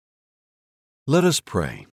Let us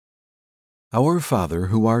pray. Our Father,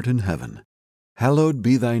 who art in heaven, hallowed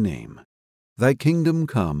be thy name. Thy kingdom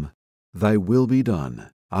come, thy will be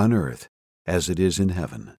done, on earth as it is in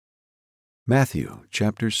heaven. Matthew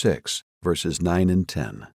chapter 6, verses 9 and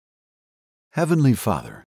 10. Heavenly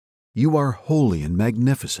Father, you are holy and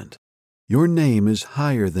magnificent. Your name is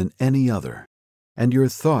higher than any other, and your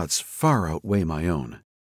thoughts far outweigh my own.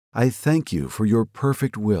 I thank you for your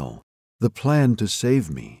perfect will, the plan to save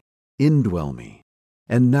me, indwell me,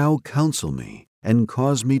 and now counsel me and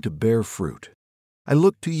cause me to bear fruit. I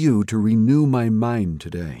look to you to renew my mind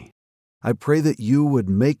today. I pray that you would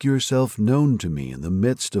make yourself known to me in the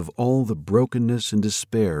midst of all the brokenness and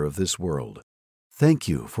despair of this world. Thank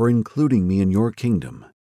you for including me in your kingdom,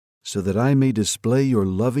 so that I may display your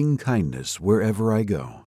loving kindness wherever I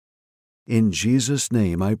go. In Jesus'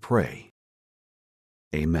 name I pray.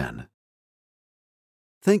 Amen.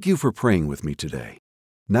 Thank you for praying with me today.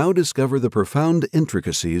 Now discover the profound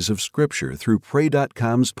intricacies of Scripture through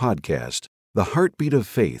Pray.com's podcast, The Heartbeat of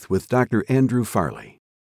Faith with Dr. Andrew Farley.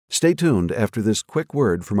 Stay tuned after this quick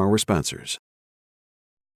word from our sponsors.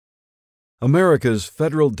 America's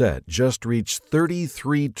federal debt just reached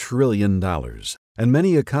 $33 trillion, and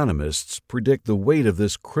many economists predict the weight of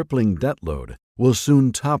this crippling debt load will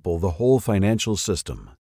soon topple the whole financial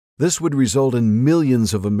system. This would result in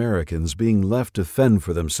millions of Americans being left to fend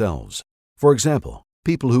for themselves. For example,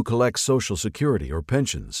 people who collect Social Security or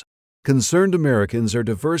pensions. Concerned Americans are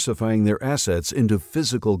diversifying their assets into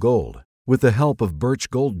physical gold with the help of Birch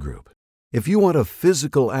Gold Group. If you want a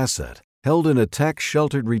physical asset held in a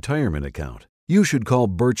tax-sheltered retirement account, you should call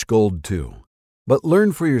Birch Gold too. But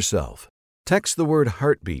learn for yourself. Text the word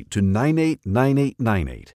heartbeat to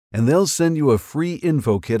 989898, and they'll send you a free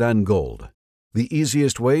info kit on gold. The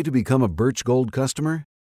easiest way to become a Birch Gold customer?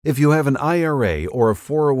 If you have an IRA or a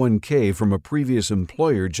 401k from a previous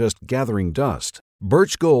employer just gathering dust,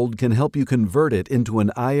 Birch Gold can help you convert it into an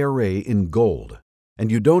IRA in gold, and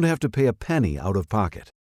you don't have to pay a penny out of pocket.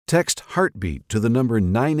 Text heartbeat to the number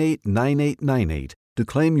 989898 to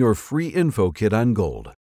claim your free info kit on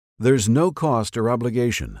gold. There's no cost or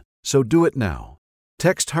obligation, so do it now.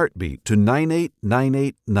 Text heartbeat to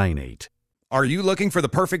 989898. Are you looking for the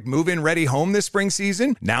perfect move-in ready home this spring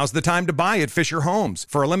season? Now's the time to buy at Fisher Homes.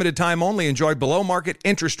 For a limited time only, enjoy below-market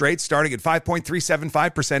interest rates starting at 5.375%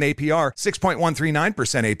 APR,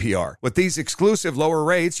 6.139% APR. With these exclusive lower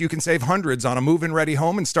rates, you can save hundreds on a move-in ready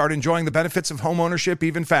home and start enjoying the benefits of homeownership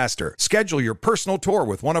even faster. Schedule your personal tour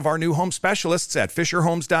with one of our new home specialists at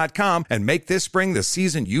FisherHomes.com and make this spring the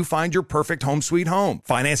season you find your perfect home sweet home.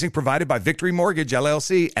 Financing provided by Victory Mortgage,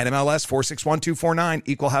 LLC, NMLS 461249,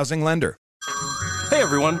 Equal Housing Lender. Hey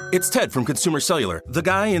everyone, it's Ted from Consumer Cellular, the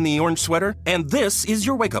guy in the orange sweater, and this is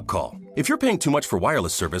your wake-up call. If you're paying too much for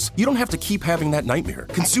wireless service, you don't have to keep having that nightmare.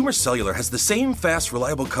 Consumer Cellular has the same fast,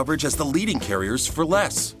 reliable coverage as the leading carriers for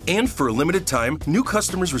less. And for a limited time, new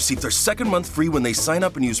customers receive their second month free when they sign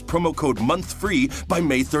up and use promo code MONTHFREE by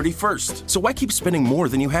May 31st. So why keep spending more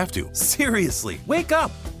than you have to? Seriously, wake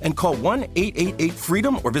up and call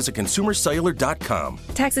 1-888-FREEDOM or visit consumercellular.com.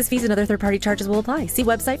 Taxes, fees, and other third-party charges will apply. See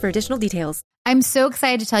website for additional details. I'm so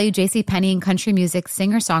excited to tell you JCPenney and country music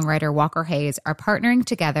singer-songwriter Walker Hayes are partnering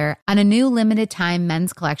together on a new limited-time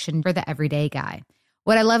men's collection for the everyday guy.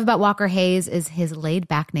 What I love about Walker Hayes is his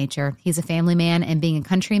laid-back nature. He's a family man, and being a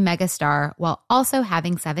country megastar while also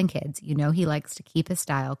having 7 kids, you know he likes to keep his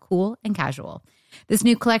style cool and casual. This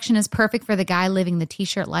new collection is perfect for the guy living the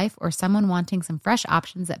t-shirt life or someone wanting some fresh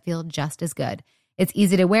options that feel just as good. It's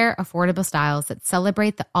easy to wear, affordable styles that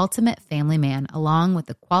celebrate the ultimate family man, along with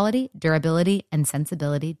the quality, durability, and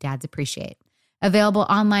sensibility dads appreciate. Available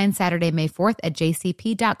online Saturday, May 4th at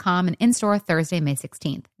jcp.com and in-store Thursday, May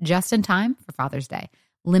 16th, just in time for Father's Day.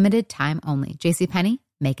 Limited time only. JCPenney,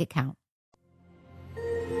 make it count.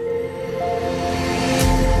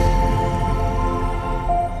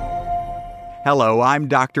 Hello, I'm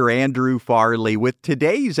Dr. Andrew Farley with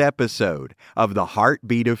today's episode of the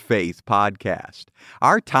Heartbeat of Faith podcast.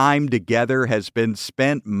 Our time together has been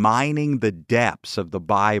spent mining the depths of the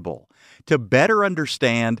Bible to better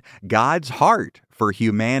understand God's heart for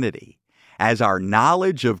humanity. As our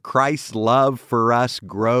knowledge of Christ's love for us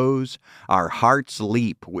grows, our hearts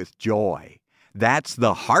leap with joy. That's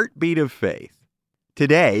the Heartbeat of Faith.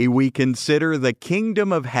 Today, we consider the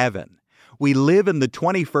kingdom of heaven. We live in the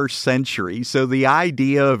 21st century, so the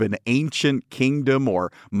idea of an ancient kingdom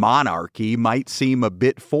or monarchy might seem a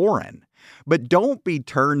bit foreign. But don't be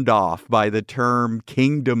turned off by the term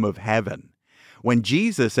kingdom of heaven. When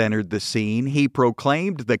Jesus entered the scene, he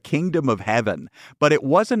proclaimed the kingdom of heaven, but it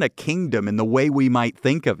wasn't a kingdom in the way we might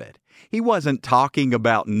think of it. He wasn't talking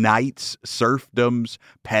about knights, serfdoms,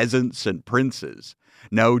 peasants, and princes.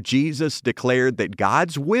 No, Jesus declared that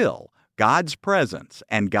God's will, God's presence,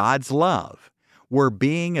 and God's love were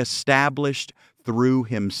being established through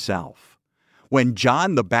himself. When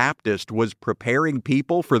John the Baptist was preparing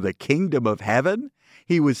people for the kingdom of heaven,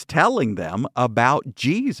 he was telling them about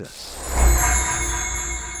Jesus.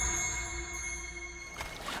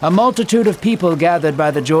 A multitude of people gathered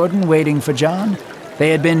by the Jordan waiting for John. They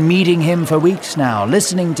had been meeting him for weeks now,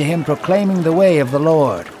 listening to him proclaiming the way of the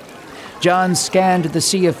Lord. John scanned the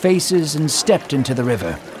sea of faces and stepped into the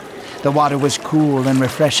river. The water was cool and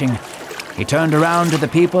refreshing. He turned around to the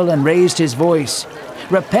people and raised his voice.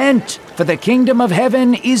 "Repent, for the kingdom of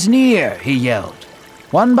heaven is near," he yelled.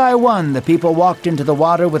 One by one, the people walked into the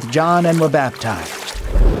water with John and were baptized.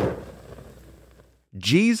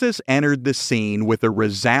 Jesus entered the scene with a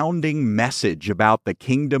resounding message about the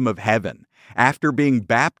kingdom of heaven after being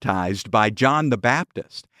baptized by John the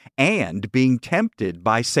Baptist and being tempted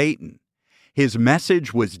by Satan. His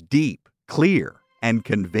message was deep, clear, and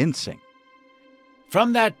convincing.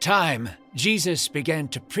 From that time, Jesus began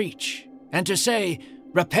to preach and to say,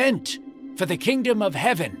 "Repent, for the kingdom of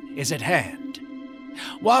heaven is at hand."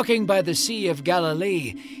 Walking by the Sea of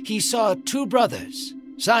Galilee, he saw two brothers,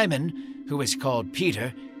 Simon, who is called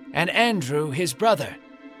Peter, and Andrew, his brother,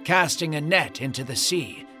 casting a net into the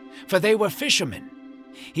sea, for they were fishermen.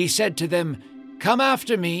 He said to them, "Come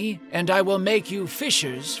after me, and I will make you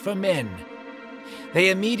fishers for men." They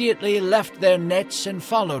immediately left their nets and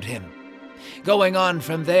followed him. Going on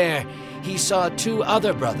from there, he saw two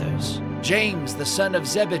other brothers, James the son of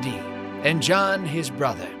Zebedee, and John his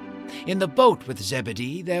brother, in the boat with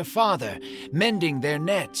Zebedee their father, mending their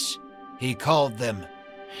nets. He called them.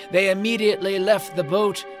 They immediately left the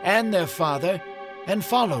boat and their father and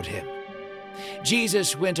followed him.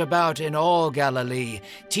 Jesus went about in all Galilee,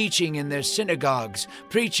 teaching in their synagogues,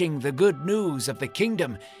 preaching the good news of the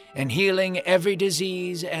kingdom, and healing every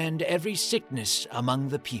disease and every sickness among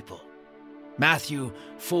the people. Matthew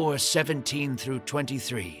 4:17 through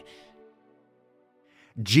 23.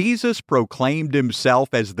 Jesus proclaimed himself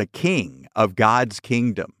as the King of God's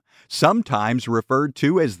kingdom, sometimes referred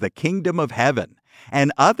to as the kingdom of heaven,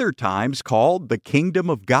 and other times called the kingdom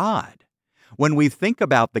of God. When we think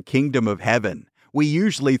about the kingdom of heaven, we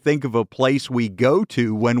usually think of a place we go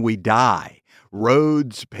to when we die.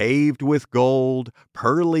 Roads paved with gold,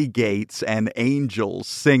 pearly gates, and angels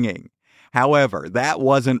singing. However, that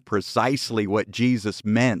wasn't precisely what Jesus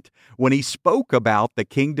meant when he spoke about the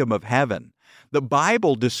kingdom of heaven. The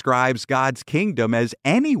Bible describes God's kingdom as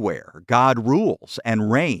anywhere God rules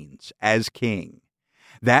and reigns as king.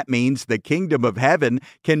 That means the kingdom of heaven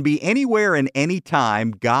can be anywhere and any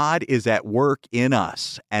time God is at work in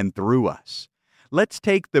us and through us. Let's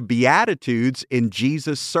take the Beatitudes in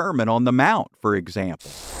Jesus' Sermon on the Mount, for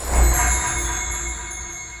example.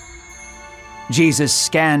 Jesus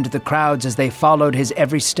scanned the crowds as they followed his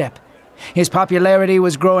every step. His popularity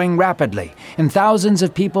was growing rapidly, and thousands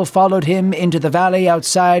of people followed him into the valley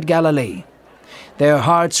outside Galilee. Their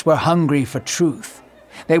hearts were hungry for truth.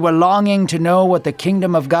 They were longing to know what the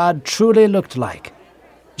kingdom of God truly looked like.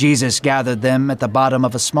 Jesus gathered them at the bottom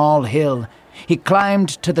of a small hill. He climbed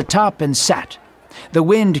to the top and sat. The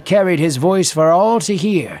wind carried his voice for all to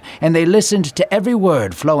hear, and they listened to every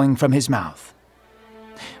word flowing from his mouth.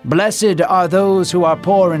 Blessed are those who are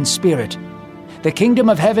poor in spirit. The kingdom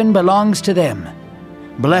of heaven belongs to them.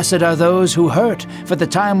 Blessed are those who hurt, for the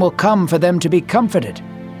time will come for them to be comforted.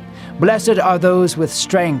 Blessed are those with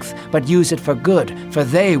strength, but use it for good, for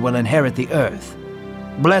they will inherit the earth.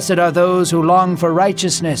 Blessed are those who long for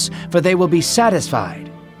righteousness, for they will be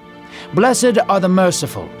satisfied. Blessed are the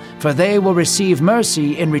merciful, for they will receive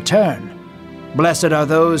mercy in return. Blessed are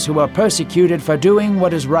those who are persecuted for doing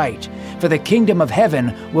what is right, for the kingdom of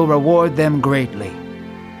heaven will reward them greatly.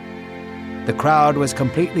 The crowd was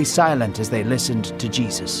completely silent as they listened to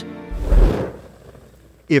Jesus.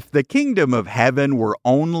 If the kingdom of heaven were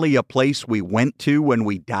only a place we went to when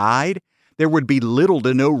we died, there would be little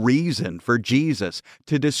to no reason for Jesus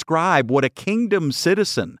to describe what a kingdom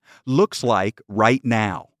citizen looks like right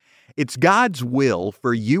now. It's God's will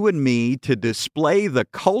for you and me to display the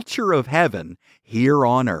culture of heaven here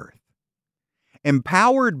on earth.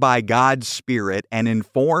 Empowered by God's Spirit and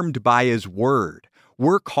informed by His Word,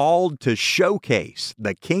 we're called to showcase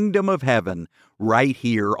the kingdom of heaven right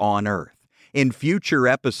here on earth. In future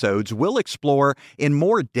episodes, we'll explore in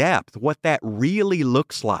more depth what that really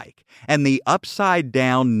looks like and the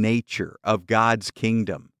upside-down nature of God's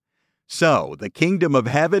kingdom. So, the kingdom of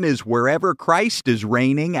heaven is wherever Christ is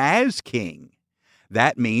reigning as king.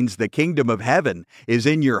 That means the kingdom of heaven is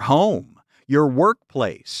in your home, your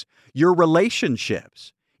workplace, Your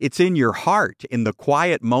relationships. It's in your heart, in the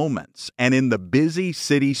quiet moments, and in the busy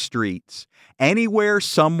city streets. Anywhere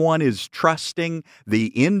someone is trusting the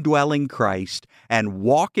indwelling Christ and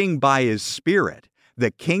walking by His Spirit,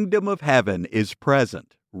 the kingdom of heaven is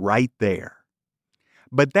present right there.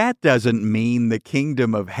 But that doesn't mean the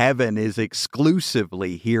kingdom of heaven is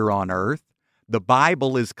exclusively here on earth. The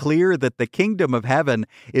Bible is clear that the kingdom of heaven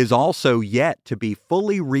is also yet to be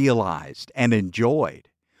fully realized and enjoyed.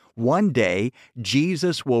 One day,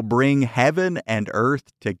 Jesus will bring heaven and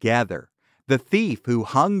earth together. The thief who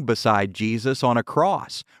hung beside Jesus on a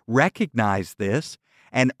cross recognized this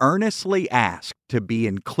and earnestly asked to be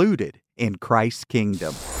included in Christ's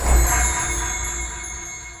kingdom.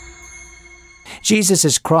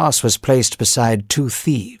 Jesus' cross was placed beside two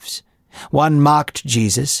thieves. One mocked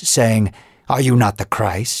Jesus, saying, "Are you not the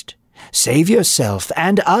Christ? Save yourself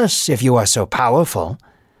and us if you are so powerful."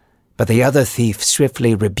 But the other thief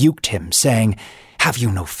swiftly rebuked him, saying, "Have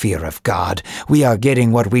you no fear of God? We are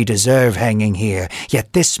getting what we deserve hanging here,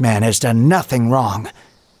 yet this man has done nothing wrong.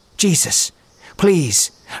 Jesus, please,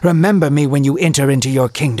 remember me when you enter into your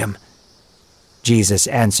kingdom." Jesus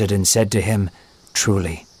answered and said to him,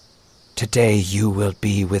 "Truly, today you will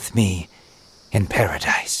be with me in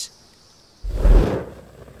paradise."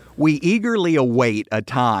 We eagerly await a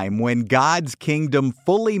time when God's kingdom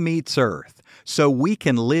fully meets earth, so we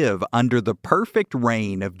can live under the perfect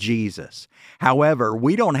reign of Jesus. However,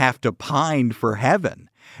 we don't have to pine for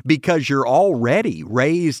heaven, because you're already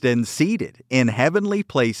raised and seated in heavenly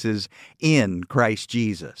places in Christ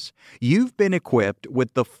Jesus. You've been equipped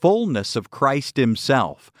with the fullness of Christ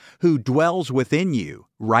Himself, who dwells within you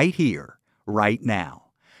right here, right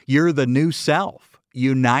now. You're the new self,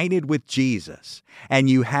 united with Jesus, and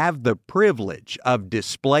you have the privilege of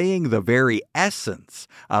displaying the very essence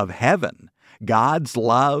of heaven, God's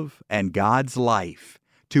love and God's life,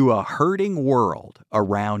 to a hurting world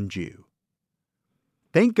around you.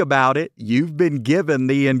 Think about it. You've been given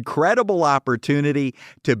the incredible opportunity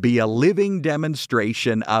to be a living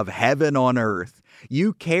demonstration of heaven on earth.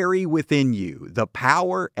 You carry within you the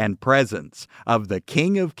power and presence of the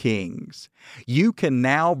King of Kings. You can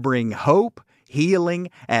now bring hope, healing,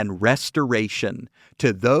 and restoration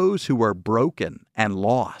to those who are broken and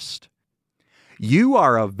lost. You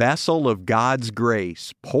are a vessel of God's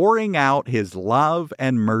grace, pouring out His love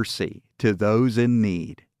and mercy to those in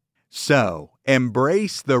need. So,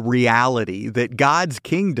 embrace the reality that God's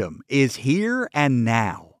kingdom is here and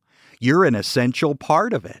now. You're an essential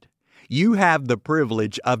part of it. You have the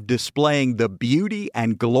privilege of displaying the beauty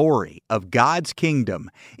and glory of God's kingdom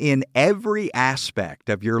in every aspect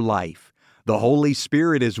of your life. The Holy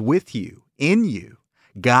Spirit is with you, in you,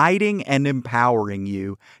 guiding and empowering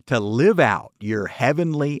you to live out your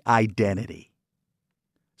heavenly identity.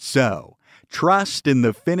 So, trust in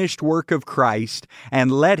the finished work of Christ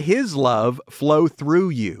and let His love flow through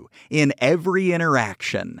you in every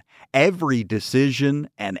interaction, every decision,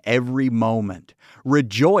 and every moment.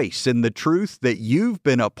 Rejoice in the truth that you've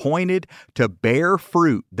been appointed to bear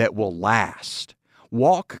fruit that will last.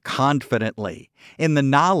 Walk confidently in the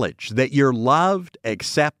knowledge that you're loved,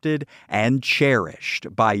 accepted, and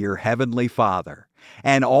cherished by your Heavenly Father.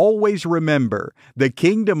 And always remember, the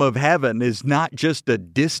kingdom of heaven is not just a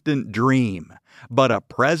distant dream, but a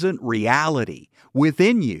present reality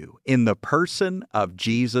within you in the person of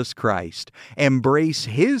Jesus Christ. Embrace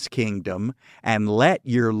His kingdom and let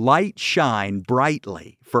your light shine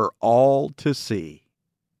brightly for all to see.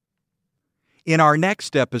 In our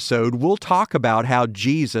next episode, we'll talk about how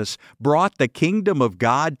Jesus brought the kingdom of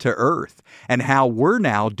God to earth and how we're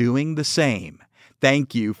now doing the same.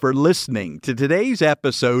 Thank you for listening to today's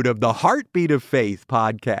episode of the Heartbeat of Faith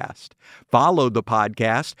podcast. Follow the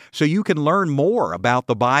podcast so you can learn more about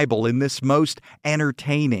the Bible in this most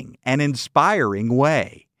entertaining and inspiring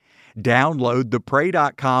way. Download the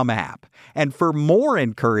Pray.com app, and for more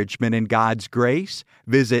encouragement in God's grace,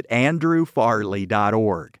 visit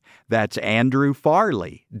andrewfarley.org. That's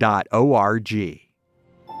andrewfarley.org.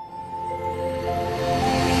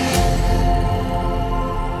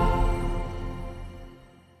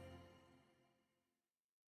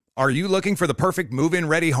 Are you looking for the perfect move-in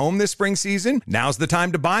ready home this spring season? Now's the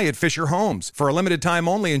time to buy at Fisher Homes. For a limited time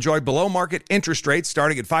only, enjoy below-market interest rates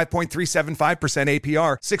starting at 5.375%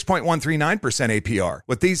 APR, 6.139% APR.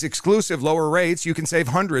 With these exclusive lower rates, you can save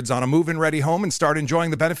hundreds on a move-in ready home and start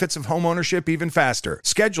enjoying the benefits of home ownership even faster.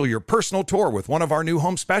 Schedule your personal tour with one of our new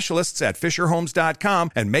home specialists at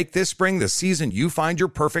FisherHomes.com and make this spring the season you find your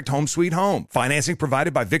perfect home sweet home. Financing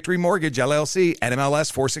provided by Victory Mortgage, LLC,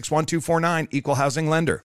 NMLS 461249, Equal Housing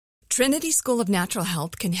Lender. Trinity School of Natural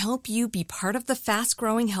Health can help you be part of the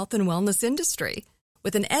fast-growing health and wellness industry.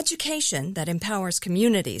 With an education that empowers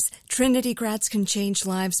communities, Trinity grads can change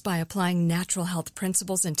lives by applying natural health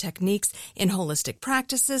principles and techniques in holistic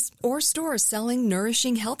practices or stores selling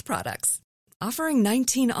nourishing health products. Offering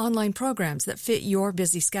 19 online programs that fit your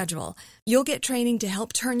busy schedule, you'll get training to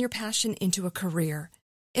help turn your passion into a career.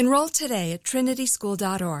 Enroll today at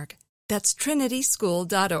trinityschool.org. That's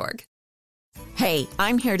trinityschool.org. Hey,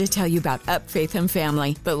 I'm here to tell you about Up Faith and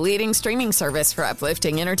Family, the leading streaming service for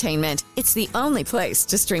uplifting entertainment. It's the only place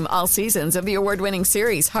to stream all seasons of the award-winning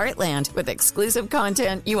series Heartland with exclusive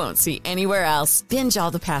content you won't see anywhere else. Binge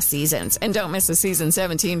all the past seasons and don't miss a season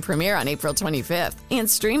 17 premiere on April 25th. And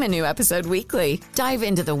stream a new episode weekly. Dive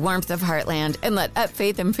into the warmth of Heartland and let Up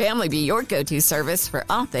Faith and Family be your go-to service for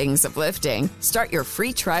all things uplifting. Start your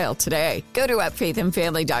free trial today. Go to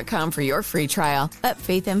upfaithandfamily.com for your free trial.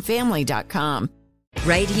 upfaithandfamily.com.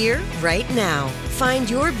 Right here, right now. Find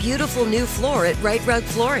your beautiful new floor at Right Rug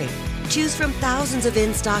Flooring. Choose from thousands of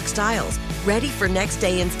in-stock styles, ready for next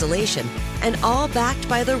day installation, and all backed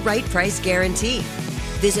by the right price guarantee.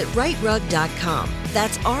 Visit rightrug.com.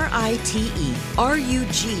 That's RITERUG.com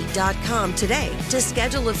today to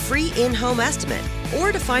schedule a free in-home estimate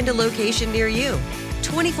or to find a location near you.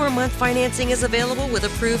 24-month financing is available with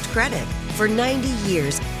approved credit. For 90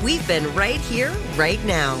 years, we've been right here, right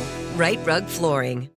now. Right Rug Flooring.